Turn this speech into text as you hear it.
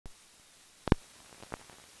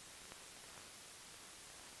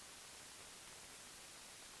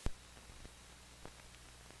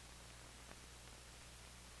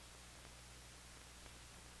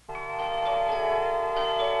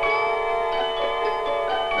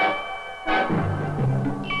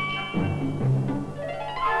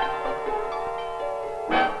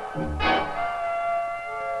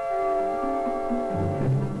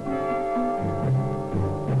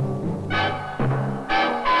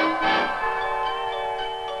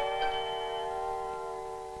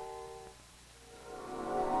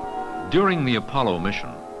During the Apollo mission,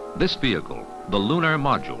 this vehicle, the Lunar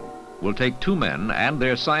Module, will take 2 men and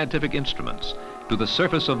their scientific instruments to the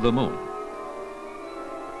surface of the moon.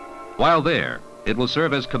 While there, it will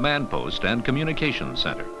serve as command post and communication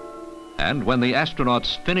center. And when the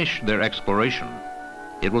astronauts finish their exploration,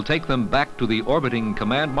 it will take them back to the orbiting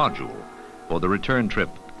command module for the return trip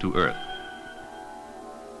to Earth.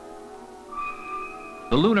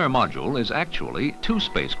 The Lunar Module is actually 2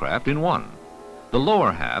 spacecraft in one. The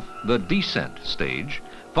lower half, the descent stage,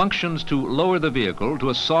 functions to lower the vehicle to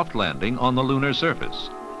a soft landing on the lunar surface,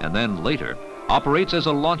 and then later operates as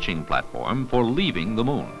a launching platform for leaving the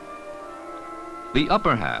moon. The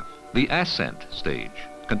upper half, the ascent stage,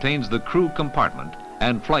 contains the crew compartment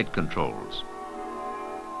and flight controls.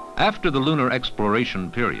 After the lunar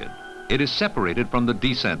exploration period, it is separated from the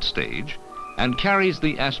descent stage and carries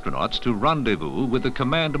the astronauts to rendezvous with the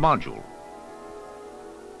command module.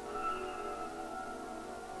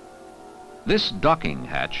 This docking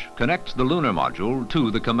hatch connects the lunar module to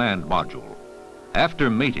the command module. After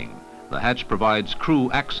mating, the hatch provides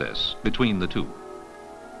crew access between the two.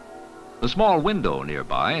 The small window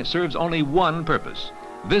nearby serves only one purpose: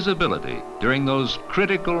 visibility during those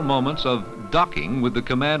critical moments of docking with the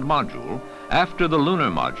command module after the lunar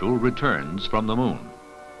module returns from the moon.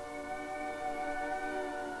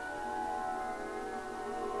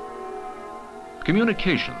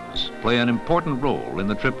 Communications play an important role in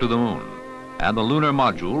the trip to the moon, and the lunar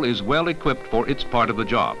module is well equipped for its part of the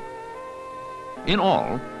job. In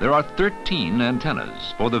all, there are 13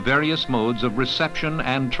 antennas for the various modes of reception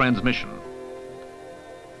and transmission.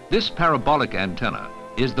 This parabolic antenna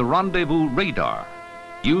is the rendezvous radar,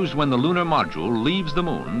 used when the lunar module leaves the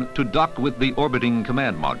moon to dock with the orbiting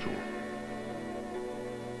command module.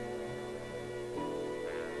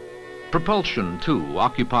 Propulsion, too,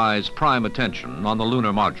 occupies prime attention on the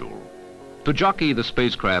lunar module. To jockey the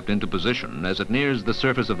spacecraft into position as it nears the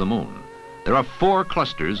surface of the moon, there are 4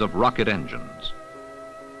 clusters of rocket engines.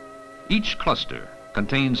 Each cluster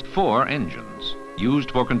contains 4 engines used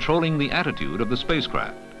for controlling the attitude of the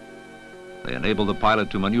spacecraft. They enable the pilot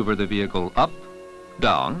to maneuver the vehicle up,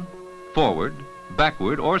 down, forward,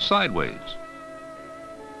 backward, or sideways.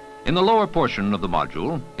 In the lower portion of the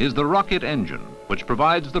module is the rocket engine, which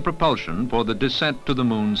provides the propulsion for the descent to the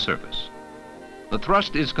moon's surface. The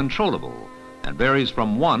thrust is controllable and varies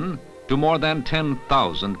from 1 to more than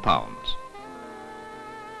 10,000 pounds.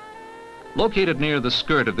 Located near the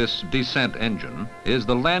skirt of this descent engine is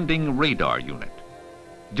the landing radar unit.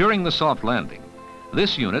 During the soft landing,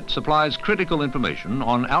 this unit supplies critical information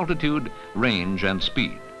on altitude, range, and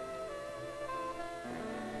speed.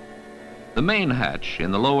 The main hatch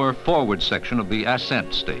in the lower forward section of the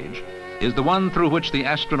ascent stage is the one through which the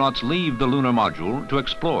astronauts leave the lunar module to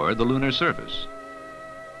explore the lunar surface.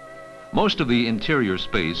 Most of the interior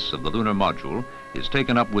space of the lunar module is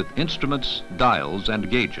taken up with instruments, dials, and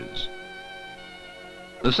gauges.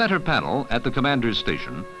 The center panel at the commander's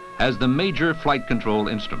station has the major flight control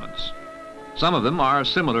instruments. Some of them are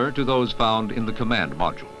similar to those found in the command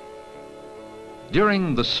module.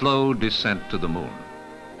 During the slow descent to the moon,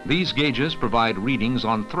 these gauges provide readings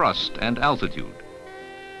on thrust and altitude.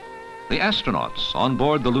 The astronauts on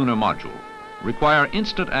board the lunar module require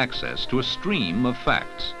instant access to a stream of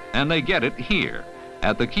facts, and they get it here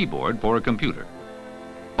at the keyboard for a computer.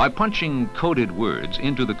 By punching coded words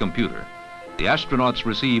into the computer, the astronauts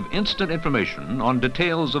receive instant information on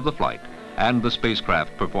details of the flight and the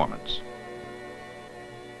spacecraft performance.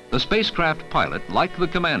 The spacecraft pilot, like the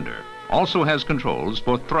commander, also has controls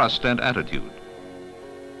for thrust and attitude.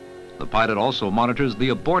 The pilot also monitors the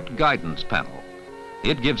abort guidance panel.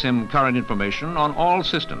 It gives him current information on all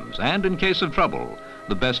systems and, in case of trouble,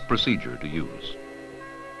 the best procedure to use.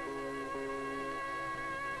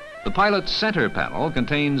 The pilot's center panel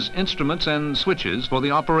contains instruments and switches for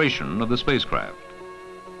the operation of the spacecraft.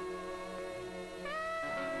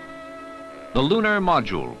 The lunar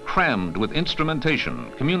module, crammed with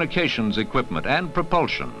instrumentation, communications equipment, and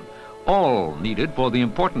propulsion, all needed for the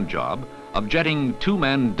important job of jetting 2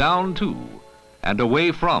 men down to and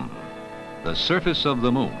away from the surface of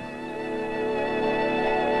the moon.